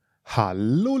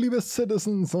Hallo liebe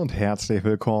Citizens und herzlich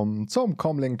willkommen zum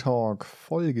Comlink Talk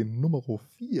Folge Nummer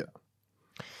 4.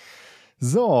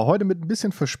 So, heute mit ein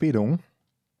bisschen Verspätung.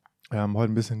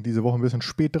 Diese Woche ein bisschen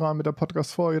spät dran mit der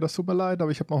Podcast-Folge, das tut mir leid,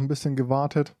 aber ich habe noch ein bisschen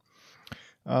gewartet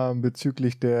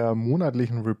bezüglich der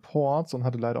monatlichen Reports und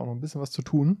hatte leider auch noch ein bisschen was zu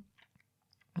tun.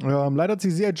 Leider hat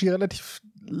sich CIG relativ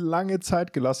lange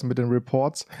Zeit gelassen mit den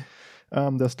Reports.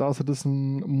 Der Star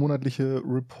Citizen monatliche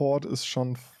Report ist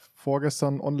schon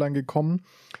vorgestern online gekommen.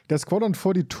 Der Squadron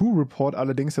 42 Report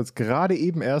allerdings jetzt gerade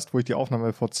eben erst, wo ich die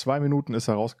Aufnahme vor 2 Minuten ist,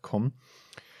 herausgekommen.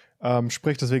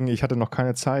 Sprich deswegen, ich hatte noch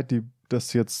keine Zeit,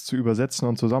 das jetzt zu übersetzen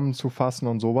und zusammenzufassen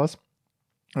und sowas.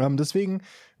 Deswegen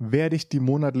werde ich die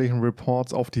monatlichen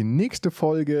Reports auf die nächste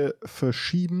Folge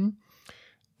verschieben,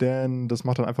 denn das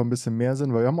macht dann einfach ein bisschen mehr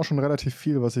Sinn, weil wir haben auch schon relativ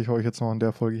viel, was ich euch jetzt noch in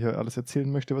der Folge hier alles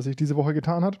erzählen möchte, was sich diese Woche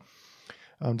getan hat.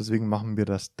 Deswegen machen wir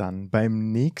das dann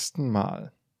beim nächsten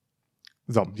Mal.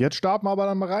 So, jetzt starten wir aber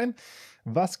dann mal rein.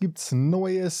 Was gibt's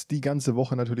Neues? Die ganze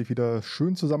Woche natürlich wieder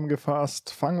schön zusammengefasst.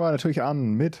 Fangen wir natürlich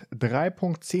an mit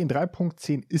 3.10.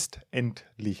 3.10 ist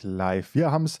endlich live.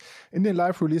 Wir haben es in den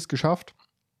Live-Release geschafft.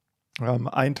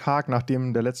 Einen Tag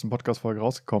nachdem der letzten Podcast-Folge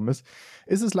rausgekommen ist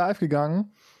es live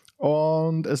gegangen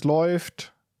und es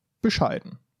läuft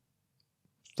bescheiden.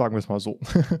 Sagen wir es mal so.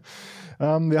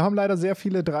 Wir haben leider sehr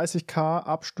viele 30k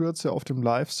Abstürze auf den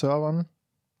Live-Servern.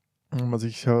 Also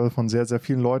ich höre von sehr, sehr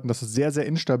vielen Leuten, dass es sehr, sehr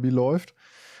instabil läuft.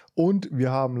 Und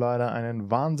wir haben leider einen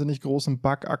wahnsinnig großen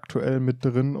Bug aktuell mit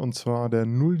drin, und zwar der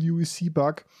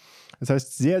Null-UEC-Bug. Das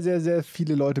heißt, sehr, sehr, sehr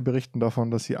viele Leute berichten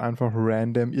davon, dass sie einfach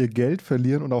random ihr Geld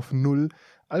verlieren und auf 0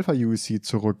 Alpha-UEC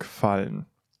zurückfallen.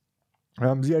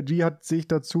 CIG hat sich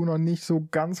dazu noch nicht so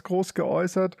ganz groß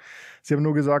geäußert. Sie haben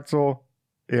nur gesagt so,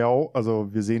 ja,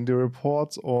 also wir sehen die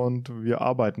Reports und wir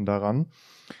arbeiten daran.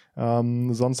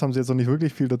 Sonst haben sie jetzt noch nicht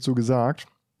wirklich viel dazu gesagt.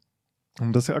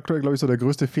 Und das ist aktuell, glaube ich, so der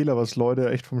größte Fehler, was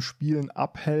Leute echt vom Spielen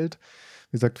abhält.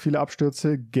 Wie gesagt, viele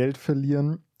Abstürze, Geld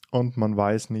verlieren und man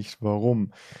weiß nicht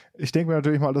warum. Ich denke mir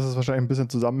natürlich mal, dass es wahrscheinlich ein bisschen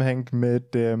zusammenhängt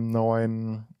mit dem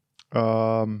neuen,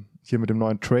 mit dem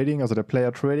neuen Trading, also der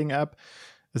Player Trading App.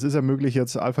 Es ist ja möglich,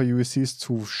 jetzt Alpha UECs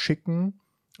zu schicken,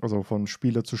 also von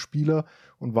Spieler zu Spieler,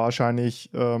 und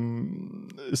wahrscheinlich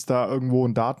ist da irgendwo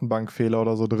ein Datenbankfehler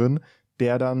oder so drin,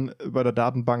 der dann bei der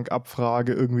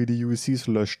Datenbankabfrage irgendwie die UECs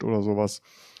löscht oder sowas.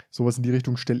 Sowas in die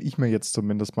Richtung stelle ich mir jetzt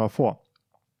zumindest mal vor.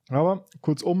 Aber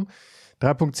kurzum,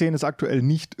 3.10 ist aktuell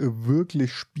nicht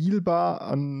wirklich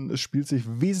spielbar. Es spielt sich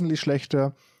wesentlich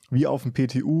schlechter wie auf dem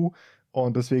PTU.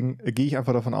 Und deswegen gehe ich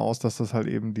einfach davon aus, dass das halt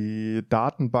eben die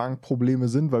Datenbankprobleme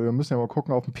sind, weil wir müssen ja mal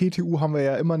gucken, auf dem PTU haben wir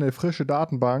ja immer eine frische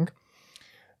Datenbank,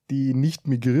 die nicht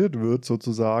migriert wird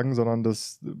sozusagen, sondern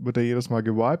das wird ja jedes Mal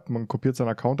gewiped, man kopiert seinen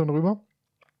Account dann rüber.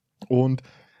 Und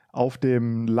auf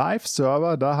dem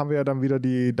Live-Server, da haben wir ja dann wieder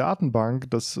die Datenbank,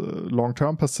 das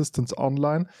Long-Term Persistence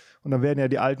Online, und dann werden ja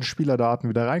die alten Spielerdaten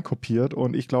wieder reinkopiert,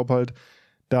 und ich glaube halt,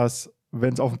 dass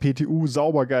wenn es auf dem PTU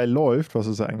sauber geil läuft, was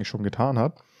es ja eigentlich schon getan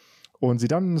hat, und sie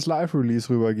dann ins Live-Release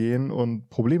rübergehen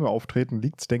und Probleme auftreten,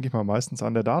 liegt es, denke ich mal, meistens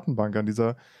an der Datenbank, an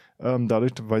dieser,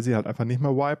 dadurch, weil sie halt einfach nicht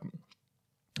mehr wipen.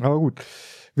 Aber gut,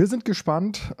 wir sind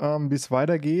gespannt, wie es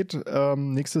weitergeht.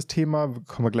 Nächstes Thema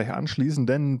können wir gleich anschließen,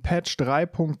 denn Patch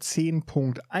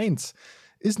 3.10.1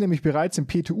 ist nämlich bereits im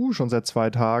PTU schon seit 2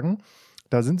 Tagen.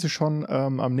 Da sind sie schon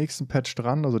am nächsten Patch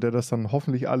dran, also der das dann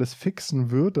hoffentlich alles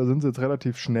fixen wird. Da sind sie jetzt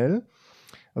relativ schnell.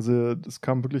 Also das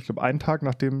kam wirklich, ich glaube, einen Tag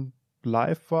nachdem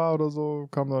live war oder so,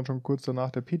 kam dann schon kurz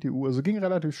danach der PTU. Also ging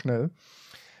relativ schnell.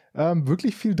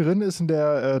 Wirklich viel drin ist in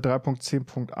der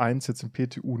 3.10.1 jetzt im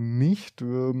PTU nicht.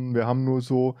 Wir haben nur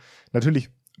so, natürlich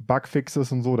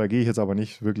Bugfixes und so, da gehe ich jetzt aber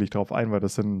nicht wirklich drauf ein, weil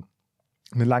das sind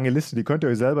eine lange Liste, die könnt ihr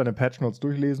euch selber in den Patch Notes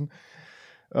durchlesen.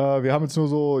 Wir haben jetzt nur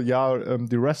so,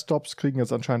 die Rest-Stops kriegen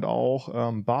jetzt anscheinend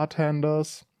auch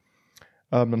Bartenders.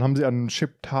 Dann haben sie an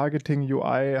Ship-Targeting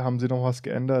UI haben sie noch was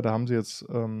geändert. Da haben sie jetzt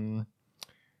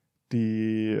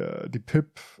die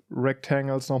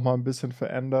Pip-Rectangles noch mal ein bisschen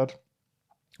verändert.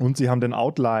 Und sie haben den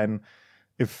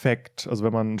Outline-Effekt, also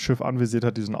wenn man ein Schiff anvisiert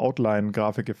hat, diesen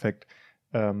Outline-Grafikeffekt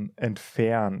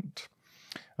entfernt.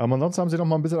 Aber ansonsten haben sie noch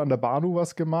mal ein bisschen an der Banu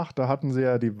was gemacht. Da hatten sie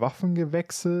ja die Waffen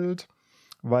gewechselt,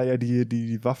 weil ja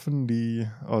die Waffen,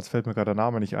 jetzt fällt mir gerade der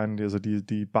Name nicht ein, also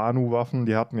die Banu-Waffen,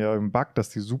 die hatten ja einen Bug, dass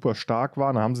die super stark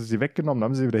waren. Dann haben sie weggenommen, dann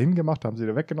haben sie wieder hingemacht, haben sie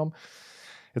wieder weggenommen.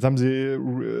 Jetzt haben sie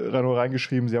nur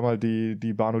reingeschrieben, sie haben halt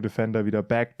die Banu Defender wieder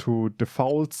back to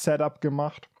default Setup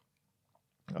gemacht.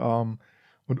 Und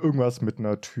irgendwas mit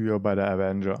einer Tür bei der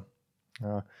Avenger.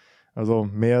 Ja, also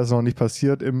mehr ist noch nicht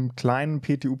passiert im kleinen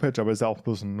PTU-Patch, aber ist ja auch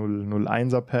bloß ein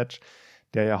 0.01er-Patch,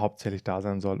 der ja hauptsächlich da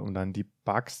sein soll, um dann die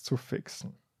Bugs zu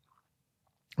fixen.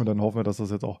 Und dann hoffen wir, dass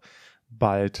das jetzt auch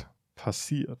bald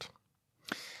passiert.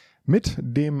 Mit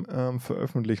dem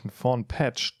Veröffentlichen von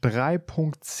Patch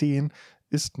 3.10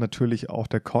 ist natürlich auch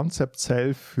der Concept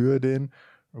Cell für den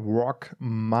Rock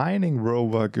Mining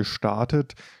Rover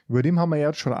gestartet. Über den haben wir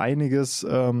jetzt schon einige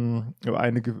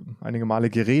Male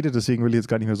geredet, deswegen will ich jetzt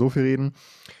gar nicht mehr so viel reden.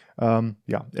 Er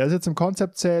ist jetzt im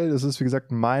Concept Cell. Das ist wie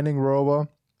gesagt ein Mining Rover.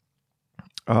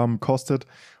 Kostet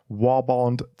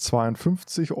Warbound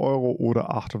 52 Euro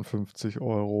oder 58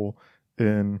 Euro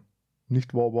in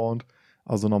nicht Warbound.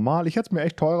 Also normal. Ich hätte es mir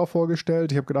echt teurer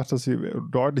vorgestellt. Ich habe gedacht, dass sie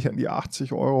deutlich an die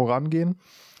 80 Euro rangehen,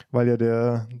 weil ja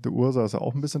der Ursa ist ja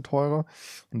auch ein bisschen teurer.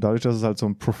 Und dadurch, dass es halt so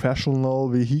ein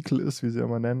Professional Vehicle ist, wie sie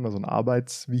immer nennen, also ein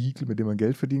Arbeitsvehikel, mit dem man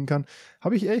Geld verdienen kann,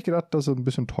 habe ich ehrlich gedacht, dass es ein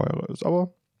bisschen teurer ist.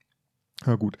 Aber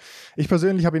na gut. Ich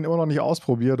persönlich habe ihn immer noch nicht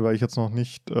ausprobiert, weil ich jetzt noch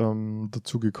nicht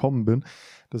dazu gekommen bin.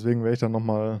 Deswegen werde ich dann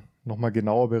nochmal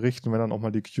genauer berichten, wenn dann auch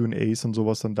mal die Q&As und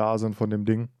sowas dann da sind von dem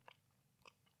Ding.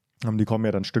 Die kommen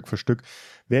ja dann Stück für Stück.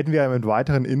 Werden wir mit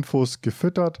weiteren Infos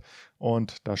gefüttert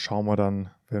und da schauen wir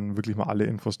dann, wenn wirklich mal alle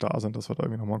Infos da sind, dass wir da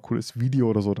irgendwie nochmal ein cooles Video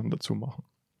oder so dann dazu machen.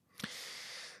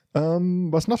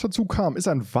 Was noch dazu kam, ist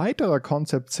ein weiterer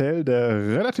Concept Cell, der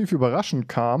relativ überraschend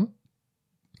kam.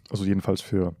 Also jedenfalls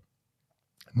für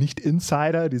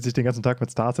Nicht-Insider, die sich den ganzen Tag mit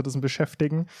Star Citizen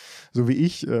beschäftigen, so wie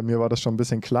ich. Mir war das schon ein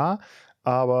bisschen klar.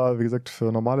 Aber wie gesagt,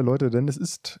 für normale Leute, denn es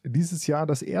ist dieses Jahr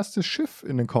das erste Schiff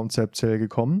in den Concept Cell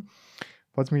gekommen,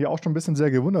 was mich auch schon ein bisschen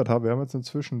sehr gewundert habe. Wir haben jetzt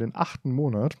inzwischen den 8.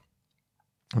 Monat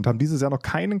und haben dieses Jahr noch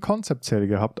keinen Concept Cell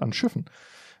gehabt an Schiffen.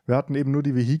 Wir hatten eben nur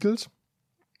die Vehicles,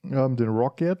 den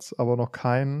Rock jetzt, aber noch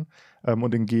keinen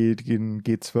und den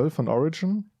G12 von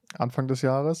Origin Anfang des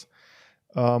Jahres.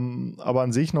 Aber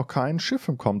an sich noch kein Schiff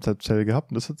im Concept Cell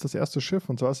gehabt. Und das ist jetzt das erste Schiff.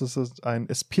 Und zwar ist es ein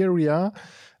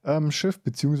Esperia-Schiff,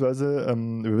 beziehungsweise,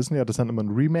 wir wissen ja, das ist dann immer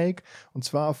ein Remake. Und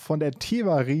zwar von der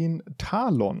Tevarin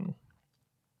Talon.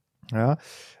 Ja,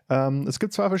 es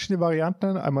gibt zwei verschiedene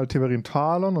Varianten. Einmal Tevarin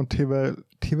Talon und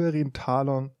Tevarin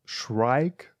Talon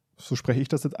Shrike. So spreche ich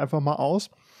das jetzt einfach mal aus.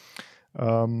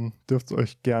 Dürft ihr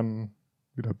euch gern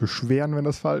wieder beschweren, wenn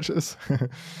das falsch ist.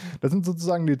 Das sind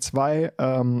sozusagen die zwei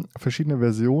verschiedene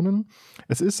Versionen.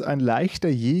 Es ist ein leichter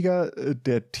Jäger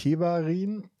der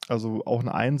Tevarin, also auch ein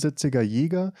einsitziger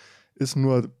Jäger, ist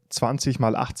nur 20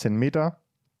 mal 18 Meter.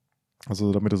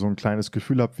 Also damit ihr so ein kleines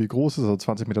Gefühl habt, wie groß es ist, also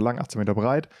 20 Meter lang, 18 Meter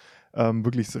breit.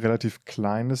 Wirklich relativ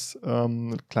kleiner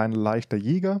leichter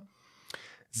Jäger.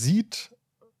 Sieht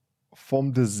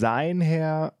vom Design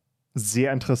her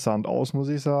sehr interessant aus, muss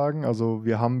ich sagen. Also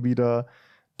wir haben wieder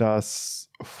das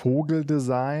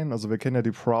Vogeldesign. Also wir kennen ja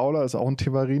die Prowler, ist auch ein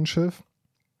Tevarin-Schiff.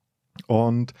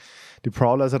 Und die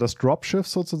Prowler ist ja das Dropschiff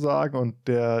sozusagen und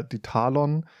die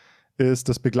Talon ist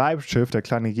das Begleitschiff, der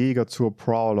kleine Jäger zur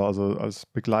Prowler, also als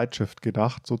Begleitschiff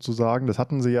gedacht sozusagen. Das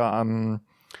hatten sie ja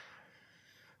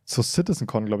zur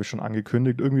CitizenCon, glaube ich, schon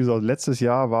angekündigt. Irgendwie so letztes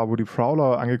Jahr war, wo die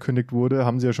Prowler angekündigt wurde,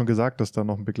 haben sie ja schon gesagt, dass da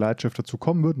noch ein Begleitschiff dazu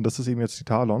kommen wird. Und das ist eben jetzt die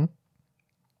Talon.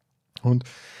 Und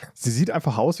sie sieht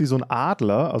einfach aus wie so ein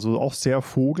Adler, also auch sehr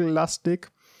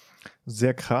vogellastig,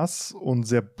 sehr krass und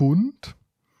sehr bunt.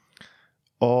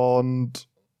 Und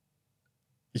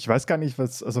ich weiß gar nicht,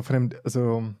 es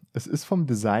ist vom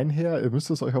Design her, ihr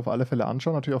müsst es euch auf alle Fälle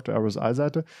anschauen, natürlich auf der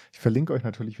RSI-Seite. Ich verlinke euch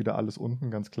natürlich wieder alles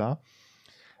unten, ganz klar.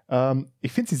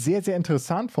 Ich finde sie sehr, sehr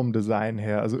interessant vom Design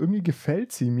her. Also irgendwie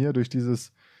gefällt sie mir durch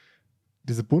diese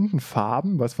bunten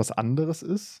Farben, weil es was anderes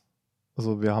ist.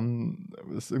 Also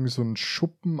es ist irgendwie so ein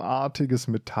schuppenartiges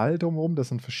Metall drumherum, das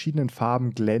in verschiedenen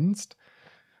Farben glänzt.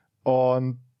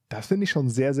 Und das finde ich schon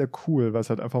sehr, sehr cool, weil es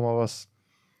halt einfach mal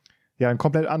ein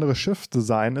komplett anderes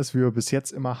Schiffsdesign ist, wie wir bis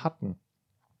jetzt immer hatten.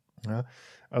 Ja,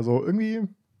 also irgendwie,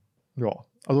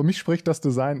 also mich spricht das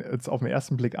Design jetzt auf den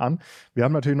ersten Blick an. Wir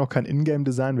haben natürlich noch kein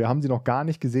Ingame-Design, wir haben sie noch gar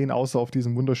nicht gesehen, außer auf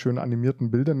diesen wunderschönen animierten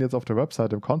Bildern jetzt auf der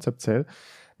Website im Concept Cell.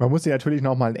 Man muss sie natürlich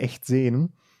noch mal in echt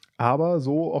sehen. Aber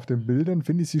so auf den Bildern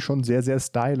finde ich sie schon sehr, sehr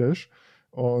stylisch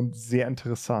und sehr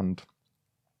interessant.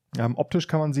 Optisch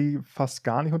kann man sie fast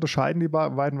gar nicht unterscheiden, die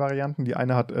beiden Varianten. Die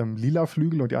eine hat lila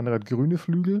Flügel und die andere hat grüne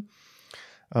Flügel.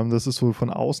 Das ist so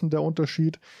von außen der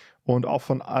Unterschied. Und auch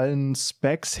von allen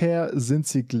Specs her sind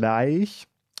sie gleich,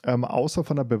 außer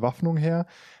von der Bewaffnung her.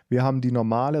 Wir haben die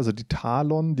normale, also die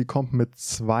Talon, die kommt mit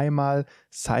 2x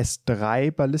Size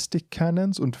 3 Ballistic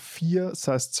Cannons und 4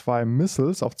 Size 2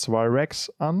 Missiles auf 2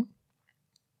 Racks an.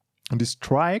 Und die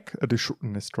Shrike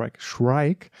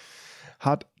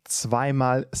hat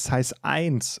 2x Size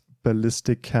 1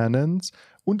 Ballistic Cannons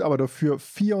und aber dafür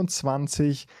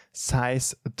 24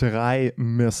 Size 3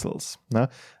 Missiles. Ne?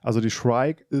 Also die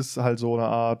Shrike ist halt so eine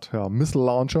Art Missile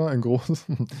Launcher in groß,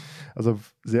 also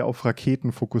sehr auf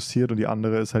Raketen fokussiert, und die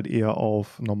andere ist halt eher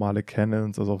auf normale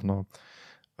Cannons, also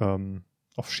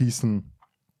auf Schießen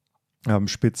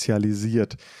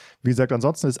spezialisiert. Wie gesagt,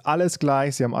 ansonsten ist alles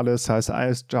gleich. Sie haben alle Size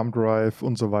 1 Jump Drive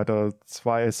und so weiter,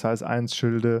 2 Size 1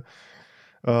 Schilde,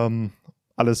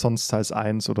 alles sonst Size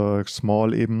 1 oder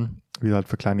Small eben, wie halt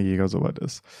für kleine Jäger soweit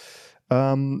ist.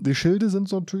 Die Schilde sind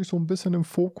so natürlich so ein bisschen im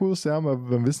Fokus. Ja,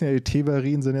 wir wissen ja, die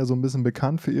Tevarin sind ja so ein bisschen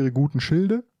bekannt für ihre guten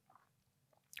Schilde.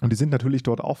 Und die sind natürlich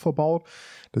dort auch verbaut.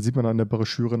 Da sieht man an der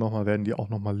Broschüre nochmal, werden die auch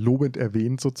nochmal lobend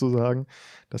erwähnt sozusagen,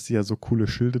 dass sie ja so coole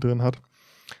Schilde drin hat.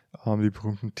 Die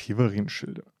berühmten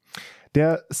Tevarin-Schilde.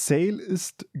 Der Sale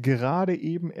ist gerade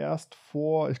eben erst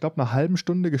vor, ich glaube, einer halben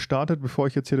Stunde gestartet, bevor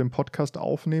ich jetzt hier den Podcast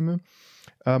aufnehme.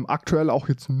 Aktuell auch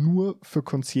jetzt nur für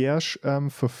Concierge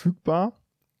verfügbar.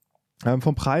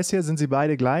 Vom Preis her sind sie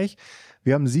beide gleich.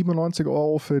 Wir haben 97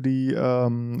 € für die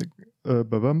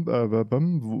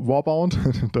Warbound,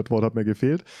 das Wort hat mir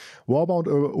gefehlt, Warbound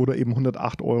oder eben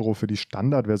 108 € für die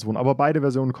Standardversion. Aber beide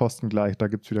Versionen kosten gleich, da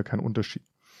gibt es wieder keinen Unterschied.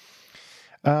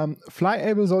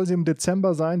 Flyable soll sie im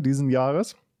Dezember sein, diesen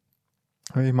Jahres.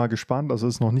 Bin ich mal gespannt. Also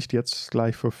ist noch nicht jetzt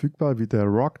gleich verfügbar wie der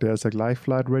Rock, der ist ja gleich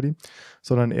Flight Ready,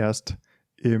 sondern erst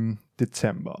im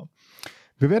Dezember.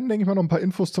 Wir werden, denke ich mal, noch ein paar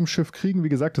Infos zum Schiff kriegen. Wie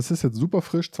gesagt, das ist jetzt super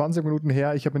frisch, 20 Minuten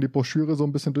her. Ich habe in die Broschüre so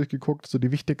ein bisschen durchgeguckt, so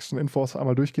die wichtigsten Infos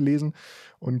einmal durchgelesen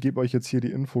und gebe euch jetzt hier die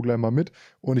Info gleich mal mit.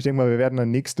 Und ich denke mal, wir werden dann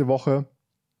nächste Woche,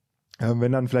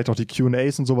 wenn dann vielleicht auch die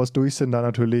Q&As und sowas durch sind, dann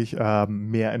natürlich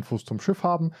mehr Infos zum Schiff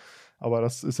haben. Aber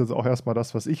das ist jetzt auch erstmal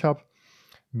das, was ich habe.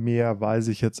 Mehr weiß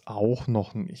ich jetzt auch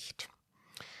noch nicht.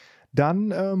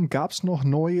 Dann gab es noch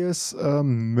neues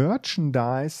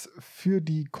Merchandise für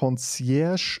die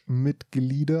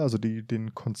Concierge-Mitglieder, also die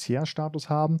den Concierge-Status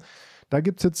haben. Da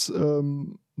gibt es jetzt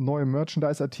neue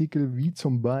Merchandise-Artikel, wie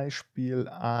zum Beispiel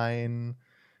eine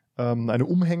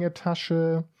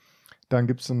Umhängetasche. Dann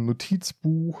gibt es ein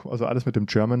Notizbuch, also alles mit dem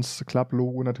Germans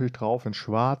Club-Logo natürlich drauf, in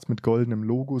schwarz mit goldenem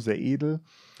Logo, sehr edel.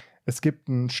 Es gibt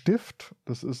einen Stift,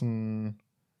 das ist ein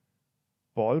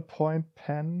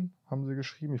Ballpoint-Pen, haben sie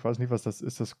geschrieben. Ich weiß nicht, was das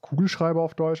ist. Das Kugelschreiber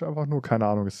auf Deutsch einfach nur? Keine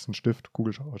Ahnung, es ist ein Stift,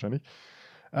 Kugelschreiber wahrscheinlich.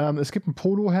 Es gibt ein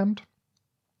Polohemd,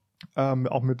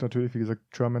 auch mit natürlich, wie gesagt,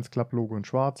 Germans Club-Logo in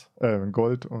schwarz, in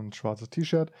Gold und schwarzes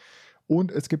T-Shirt.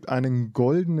 Und es gibt einen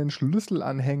goldenen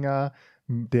Schlüsselanhänger,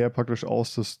 der praktisch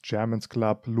aus das Germans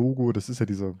Club-Logo, das ist ja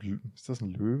dieser, ist das ein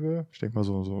Löwe? Ich denke mal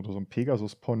so ein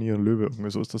Pegasus-Pony, ein Löwe, irgendwie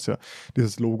so ist das ja,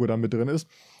 dieses Logo da mit drin ist.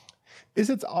 Ist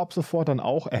jetzt ab sofort dann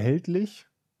auch erhältlich,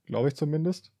 glaube ich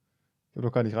zumindest. Ich habe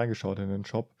doch gar nicht reingeschaut in den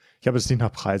Shop. Ich habe jetzt nicht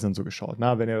nach Preisen so geschaut.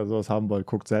 Na, wenn ihr sowas haben wollt,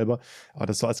 guckt selber. Aber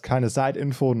das so als kleine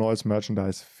Side-Info, neues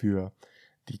Merchandise für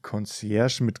die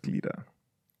Concierge-Mitglieder.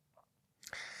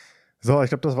 So, ich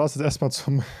glaube, das war es jetzt erstmal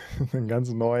zum den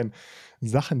ganzen neuen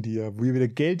Sachen, wo ihr wieder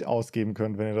Geld ausgeben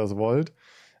könnt, wenn ihr das wollt.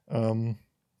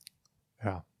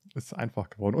 Ja, ist einfach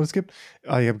geworden. Und es gibt,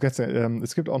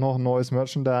 es gibt auch noch ein neues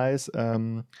Merchandise,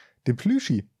 den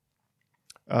Plüschi.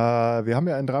 Wir haben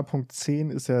ja in 3.10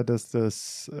 ist ja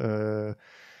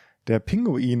der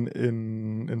Pinguin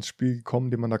ins Spiel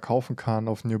gekommen, den man da kaufen kann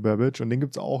auf New Babbage. Und den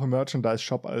gibt es auch im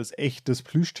Merchandise-Shop als echtes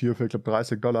Plüschtier für, ich glaube,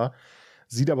 $30.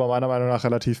 Sieht aber meiner Meinung nach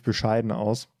relativ bescheiden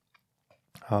aus.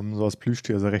 So als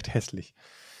Plüschtier ist er recht hässlich.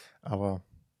 Aber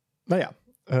naja,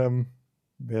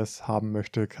 wer es haben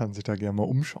möchte, kann sich da gerne mal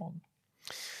umschauen.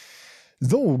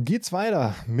 So, geht's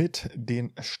weiter mit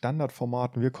den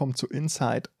Standardformaten. Wir kommen zu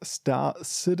Inside Star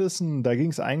Citizen. Da ging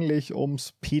es eigentlich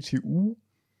ums PTU,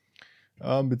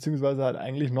 beziehungsweise halt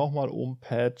eigentlich nochmal um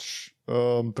Patch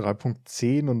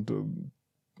 3.10 und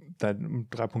dann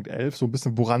 3.11, so ein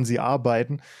bisschen, woran sie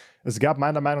arbeiten. Es gab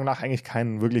meiner Meinung nach eigentlich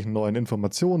keine wirklichen neuen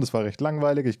Informationen. Das war recht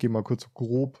langweilig. Ich gehe mal kurz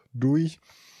grob durch.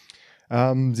 Sie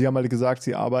haben halt gesagt,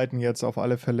 sie arbeiten jetzt auf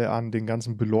alle Fälle an den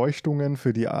ganzen Beleuchtungen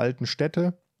für die alten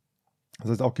Städte. Das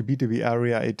heißt auch Gebiete wie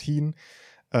Area 18,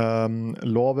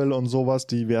 Lorville und sowas,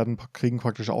 die kriegen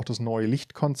praktisch auch das neue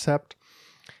Lichtkonzept,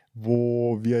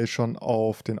 wo wir schon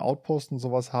auf den Outposten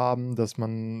sowas haben, dass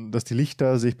die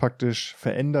Lichter sich praktisch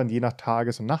verändern, je nach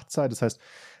Tages- und Nachtzeit. Das heißt,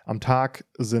 am Tag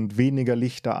sind weniger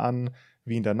Lichter an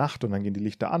wie in der Nacht und dann gehen die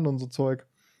Lichter an und so Zeug.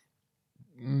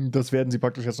 Das werden sie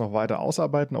praktisch jetzt noch weiter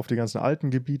ausarbeiten auf die ganzen alten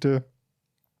Gebiete.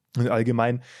 Und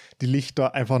allgemein die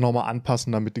Lichter einfach nochmal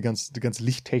anpassen, damit die ganze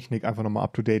Lichttechnik einfach nochmal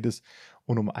up-to-date ist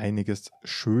und um einiges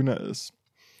schöner ist.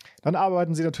 Dann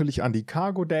arbeiten sie natürlich an die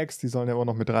Cargo-Decks, die sollen ja auch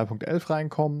noch mit 3.11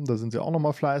 reinkommen, da sind sie auch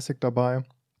nochmal fleißig dabei.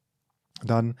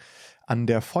 Dann an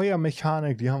der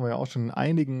Feuermechanik, die haben wir ja auch schon in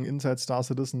einigen Inside Star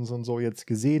Citizens und so jetzt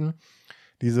gesehen.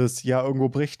 Dieses, ja, irgendwo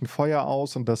bricht ein Feuer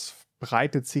aus und das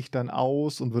breitet sich dann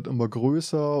aus und wird immer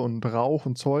größer und Rauch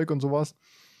und Zeug und sowas.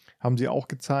 Haben sie auch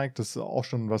gezeigt. Das ist auch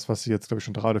schon was sie jetzt, glaube ich,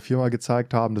 schon 3 oder 4 Mal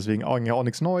gezeigt haben. Deswegen eigentlich auch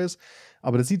nichts Neues.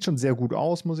 Aber das sieht schon sehr gut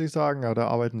aus, muss ich sagen. Ja, da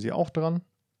arbeiten sie auch dran.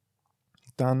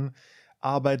 Dann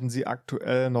arbeiten sie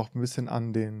aktuell noch ein bisschen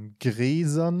an den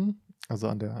Gräsern, also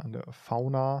an der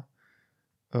Fauna.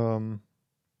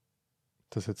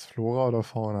 Das ist jetzt Flora oder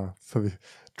Fauna?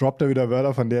 Droppt er wieder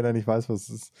Wörter, von denen er nicht weiß, was es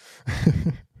ist.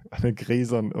 An den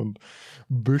Gräsern und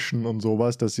Büschen und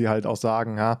sowas, dass sie halt auch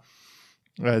sagen, ja,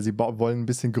 sie wollen ein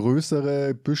bisschen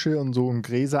größere Büsche und so und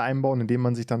Gräser einbauen, in denen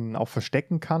man sich dann auch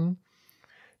verstecken kann,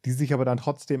 die sich aber dann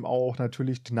trotzdem auch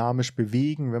natürlich dynamisch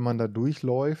bewegen, wenn man da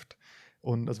durchläuft.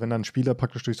 Und also wenn dann ein Spieler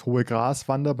praktisch durchs hohe Gras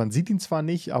wandert, man sieht ihn zwar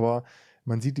nicht, aber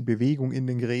man sieht die Bewegung in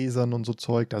den Gräsern und so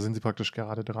Zeug, da sind sie praktisch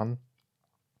gerade dran.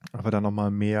 Aber dann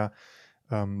nochmal mehr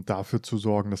dafür zu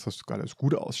sorgen, dass das alles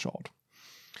gut ausschaut.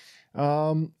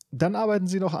 Dann arbeiten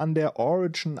sie noch an der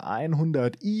Origin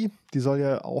 100i. Die soll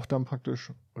ja auch dann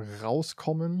praktisch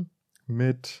rauskommen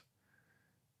mit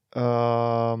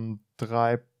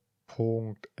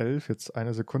 3.11. Jetzt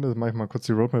eine Sekunde, jetzt mache ich mal kurz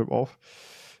die Roadmap auf.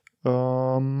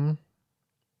 Genau,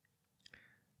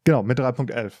 mit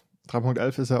 3.11.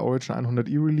 3.11 ist der Origin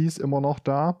 100i Release immer noch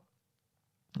da.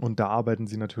 Und da arbeiten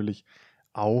sie natürlich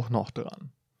auch noch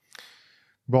dran.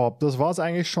 Boah, das war es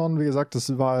eigentlich schon. Wie gesagt,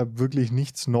 das war wirklich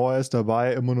nichts Neues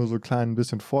dabei. Immer nur so ein klein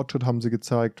bisschen Fortschritt haben sie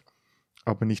gezeigt,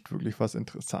 aber nicht wirklich was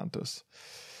Interessantes.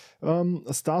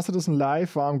 Star Citizen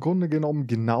Live war im Grunde genommen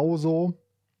genauso.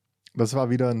 Das war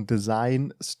wieder ein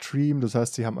Design-Stream. Das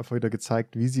heißt, sie haben einfach wieder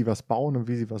gezeigt, wie sie was bauen und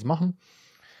wie sie was machen.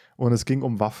 Und es ging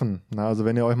um Waffen. Also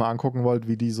wenn ihr euch mal angucken wollt,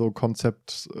 wie die so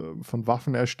Konzept von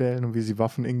Waffen erstellen und wie sie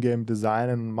Waffen in-game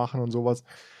designen und machen und sowas,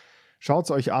 schaut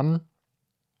es euch an.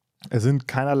 Es sind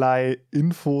keinerlei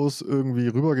Infos irgendwie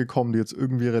rübergekommen, die jetzt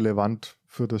irgendwie relevant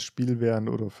für das Spiel wären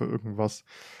oder für irgendwas.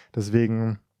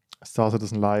 Deswegen Star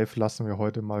Citizen Live lassen wir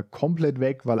heute mal komplett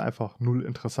weg, weil einfach null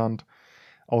interessant,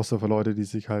 außer für Leute, die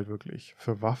sich halt wirklich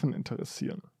für Waffen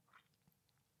interessieren.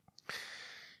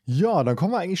 Ja, dann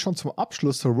kommen wir eigentlich schon zum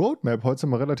Abschluss zur Roadmap. Heute sind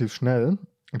wir relativ schnell.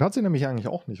 Da hat sich nämlich eigentlich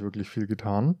auch nicht wirklich viel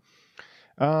getan.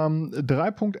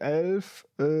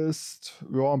 3.11 ist,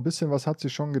 ja, ein bisschen was hat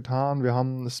sich schon getan. Wir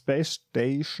haben Space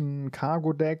Station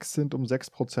Cargo Decks sind um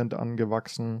 6%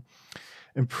 angewachsen.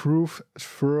 Improve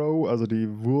Throw, also die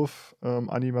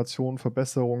Wurf-Animation,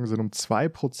 Verbesserungen sind um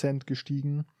 2%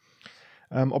 gestiegen.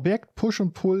 Objekt Push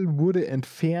und Pull wurde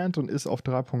entfernt und ist auf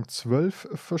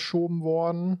 3.12 verschoben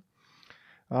worden.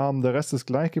 Der Rest ist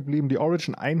gleich geblieben. Die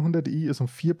Origin 100i ist um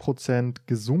 4%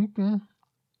 gesunken.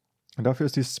 Dafür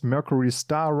ist die Mercury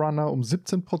Star Runner um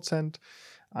 17%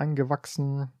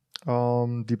 angewachsen.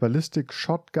 Die Ballistic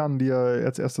Shotgun, die ja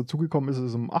jetzt erst dazugekommen ist,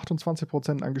 ist um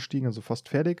 28% angestiegen, also fast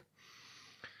fertig.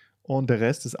 Und der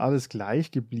Rest ist alles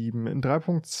gleich geblieben. In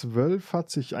 3.12 hat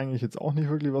sich eigentlich jetzt auch nicht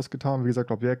wirklich was getan. Wie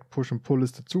gesagt, Objekt Push und Pull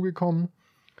ist dazugekommen.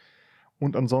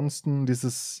 Und ansonsten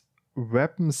dieses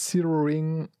Weapon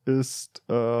Zeroing ist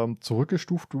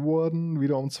zurückgestuft worden,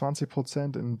 wieder um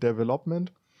 20% in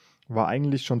Development. War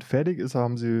eigentlich schon fertig,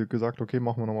 haben sie gesagt, okay,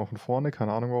 machen wir nochmal von vorne,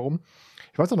 keine Ahnung warum.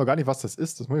 Ich weiß auch noch gar nicht, was das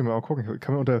ist, das muss ich mal gucken. Ich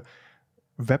kann mir unter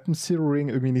Weapon Zeroing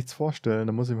irgendwie nichts vorstellen,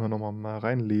 da muss ich mir nochmal mal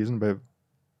reinlesen.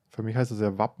 Für mich heißt das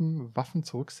ja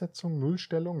Waffenzurücksetzung,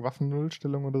 Nullstellung,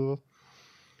 Waffennullstellung oder sowas.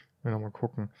 Wir nochmal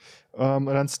gucken. Und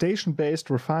dann Station-Based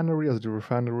Refinery, also die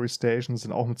Refinery Stations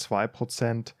sind auch um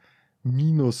 2%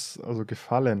 minus, also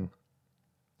gefallen.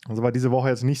 Also war diese Woche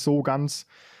jetzt nicht so ganz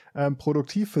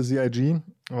produktiv für CIG,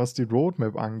 was die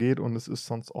Roadmap angeht, und es ist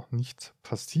sonst auch nichts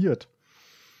passiert.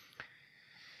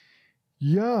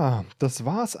 Ja, das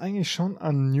war es eigentlich schon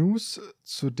an News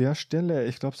zu der Stelle.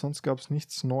 Ich glaube, sonst gab es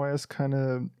nichts Neues,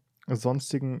 keine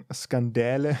sonstigen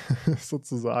Skandale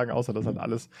sozusagen, außer dass halt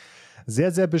alles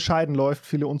sehr, sehr bescheiden läuft.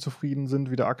 Viele unzufrieden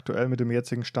sind wieder aktuell mit dem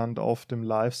jetzigen Stand auf dem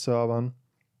Live-Servern.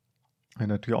 Ich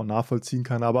natürlich auch nachvollziehen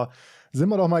kann, aber sind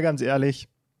wir doch mal ganz ehrlich,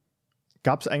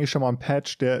 gab es eigentlich schon mal einen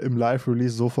Patch, der im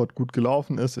Live-Release sofort gut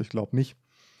gelaufen ist? Ich glaube nicht.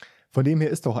 Von dem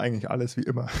her ist doch eigentlich alles wie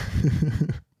immer.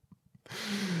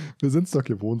 Wir sind es doch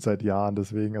gewohnt seit Jahren,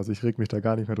 deswegen, also ich reg mich da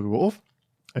gar nicht mehr drüber auf.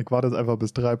 Ich warte jetzt einfach,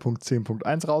 bis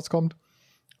 3.10.1 rauskommt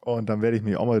und dann werde ich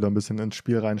mich auch mal wieder ein bisschen ins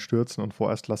Spiel reinstürzen und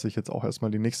vorerst lasse ich jetzt auch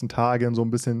erstmal die nächsten Tage so ein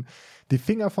bisschen die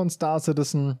Finger von Star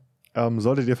Citizen.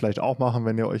 Solltet ihr vielleicht auch machen,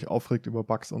 wenn ihr euch aufregt über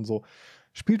Bugs und so.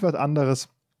 Spielt was anderes.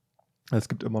 Es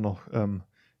gibt immer noch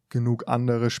genug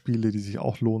andere Spiele, die sich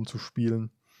auch lohnen zu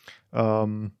spielen.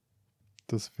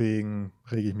 Deswegen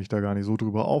rege ich mich da gar nicht so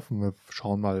drüber auf und wir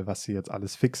schauen mal, was sie jetzt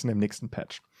alles fixen im nächsten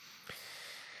Patch.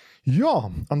 Ja,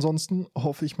 ansonsten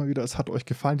hoffe ich mal wieder, es hat euch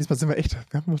gefallen. Diesmal sind wir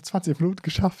haben nur 20 Minuten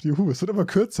geschafft. Juhu, es wird immer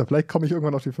kürzer. Vielleicht komme ich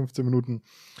irgendwann auf die 15 Minuten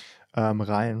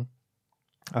rein.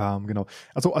 Genau.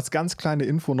 Also als ganz kleine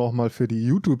Info nochmal für die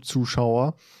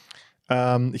YouTube-Zuschauer. Ich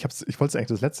wollte es eigentlich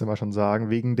das letzte Mal schon sagen,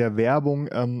 wegen der Werbung.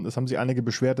 Es haben sich einige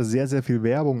beschwert, dass sehr, sehr viel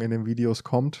Werbung in den Videos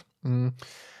kommt.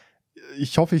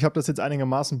 Ich hoffe, ich habe das jetzt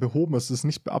einigermaßen behoben. Es ist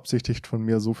nicht beabsichtigt von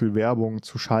mir, so viel Werbung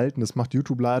zu schalten. Das macht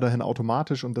YouTube leiderhin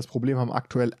automatisch und das Problem haben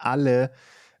aktuell alle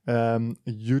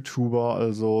YouTuber,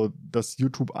 also dass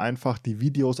YouTube einfach die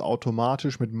Videos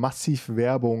automatisch mit massiv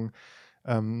Werbung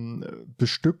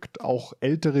bestückt, auch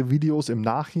ältere Videos im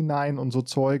Nachhinein und so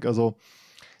Zeug. Also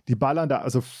die ballern da,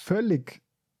 also völlig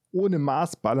ohne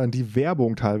Maß ballern die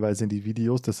Werbung teilweise in die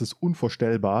Videos. Das ist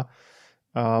unvorstellbar.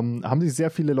 Haben sich sehr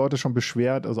viele Leute schon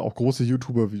beschwert, also auch große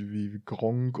YouTuber wie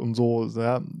Gronkh und so,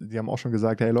 ja, die haben auch schon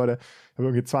gesagt, hey Leute, ich habe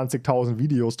irgendwie 20.000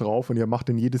 Videos drauf und ihr macht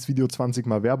in jedes Video 20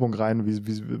 Mal Werbung rein,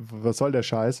 was soll der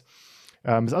Scheiß?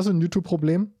 Ist also ein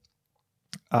YouTube-Problem,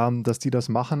 dass die das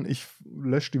machen. Ich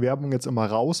lösche die Werbung jetzt immer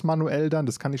raus manuell dann,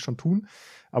 das kann ich schon tun,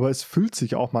 aber es füllt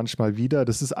sich auch manchmal wieder,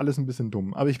 das ist alles ein bisschen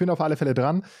dumm. Aber ich bin auf alle Fälle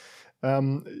dran.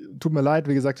 Tut mir leid,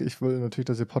 wie gesagt, ich will natürlich,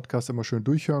 dass ihr Podcast immer schön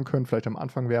durchhören könnt, vielleicht am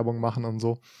Anfang Werbung machen und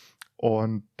so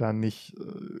und dann nicht,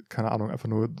 keine Ahnung, einfach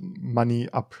nur Money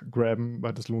abgraben,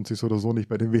 weil das lohnt sich so oder so nicht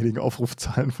bei den wenigen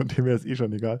Aufrufzahlen, von dem wäre es eh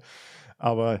schon egal.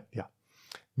 Aber ja,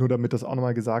 nur damit das auch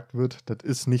nochmal gesagt wird, das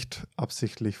ist nicht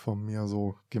absichtlich von mir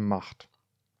so gemacht.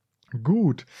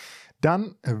 Gut,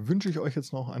 dann wünsche ich euch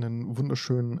jetzt noch einen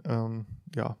wunderschönen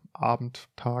Abend,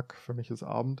 Tag, für mich ist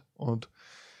Abend und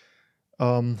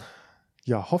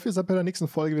hoffe, ihr seid bei der nächsten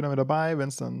Folge wieder mit dabei. Wenn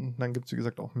es dann gibt es, wie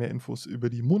gesagt, auch mehr Infos über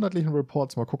die monatlichen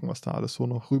Reports. Mal gucken, was da alles so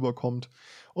noch rüberkommt.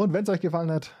 Und wenn es euch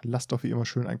gefallen hat, lasst doch wie immer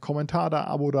schön einen Kommentar da,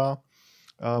 Abo da.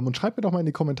 Und schreibt mir doch mal in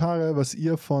die Kommentare, was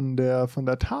ihr von der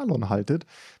Talon haltet.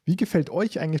 Wie gefällt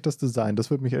euch eigentlich das Design? Das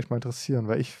würde mich echt mal interessieren,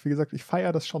 weil wie gesagt, ich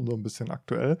feiere das schon so ein bisschen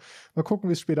aktuell. Mal gucken,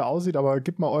 wie es später aussieht, aber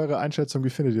gebt mal eure Einschätzung.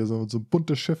 Wie findet ihr so ein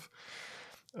buntes Schiff?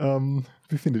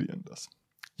 Wie findet ihr das?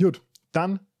 Gut,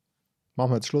 dann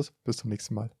machen wir jetzt Schluss. Bis zum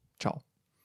nächsten Mal. Ciao.